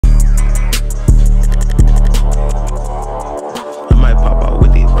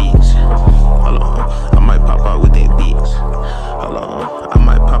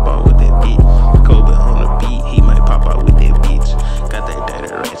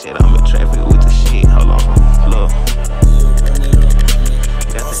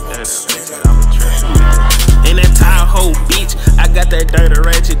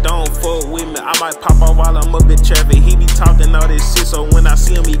I'm up in traffic, he be talking all this shit, so when I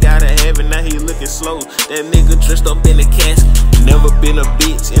see him, he gotta have it. Now he looking slow. That nigga dressed up in a casket. Never been a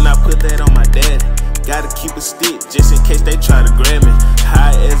bitch, and I put that on my daddy. Gotta keep a stick, just in case they try to grab me.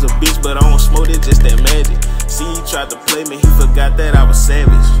 High as a bitch, but I don't smoke it, just that magic. See, he tried to play me, he forgot that I was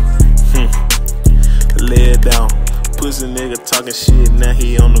savage. Lay it down. Pussy nigga talking shit, now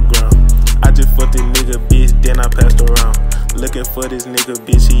he on the ground. I just fucked this nigga bitch, then I passed around. Looking for this nigga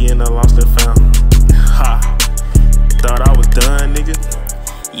bitch, he in a lost and found. Ha, thought I was done, nigga.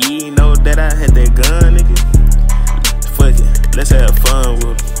 You ain't know that I had that gun, nigga. Fuck it, let's have fun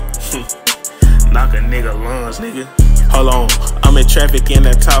with it. Knock a nigga lungs, nigga. Hold on, I'm in traffic in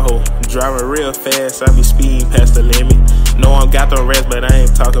that Tahoe. Driving real fast, I be speeding past the limit. No, I got the rest, but I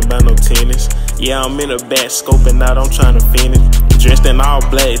ain't talking about no tennis. Yeah, I'm in the back, scoping out, I'm trying to finish. Dressed in all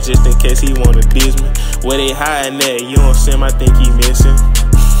black, just in case he wanna diss me. Where they hiding at, you don't see him, I think he missing.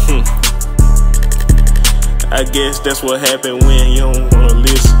 I guess that's what happened when you don't wanna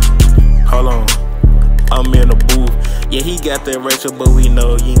listen. Hold on, I'm in the booth. Yeah, he got that Rachel, but we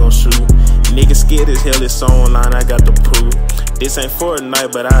know he ain't gon' shoot. Nigga scared as hell, it's online, I got the proof. This ain't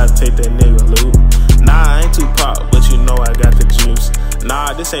Fortnite, but I'll take that nigga loot. Nah, I ain't too pop, but you know I got the juice.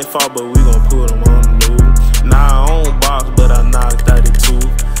 Nah, this ain't fall, but we gon' put him on the news. Nah, I own box, but I knocked out it too.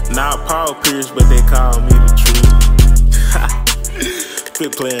 Nah, Paul Pierce, but they call me the truth.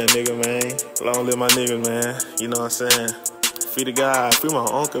 Quit playing, nigga, man. Long live my niggas, man. You know what I'm saying? Free the guy, free my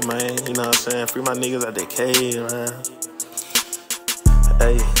uncle, man. You know what I'm saying? Free my niggas out that cave, man.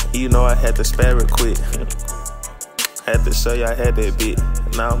 Hey, you know I had to spare it quick. Had to show you I had that bit.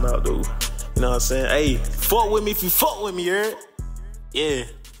 Now I'm out, dude. You know what I'm saying? Hey, fuck with me if you fuck with me, you heard? Yeah.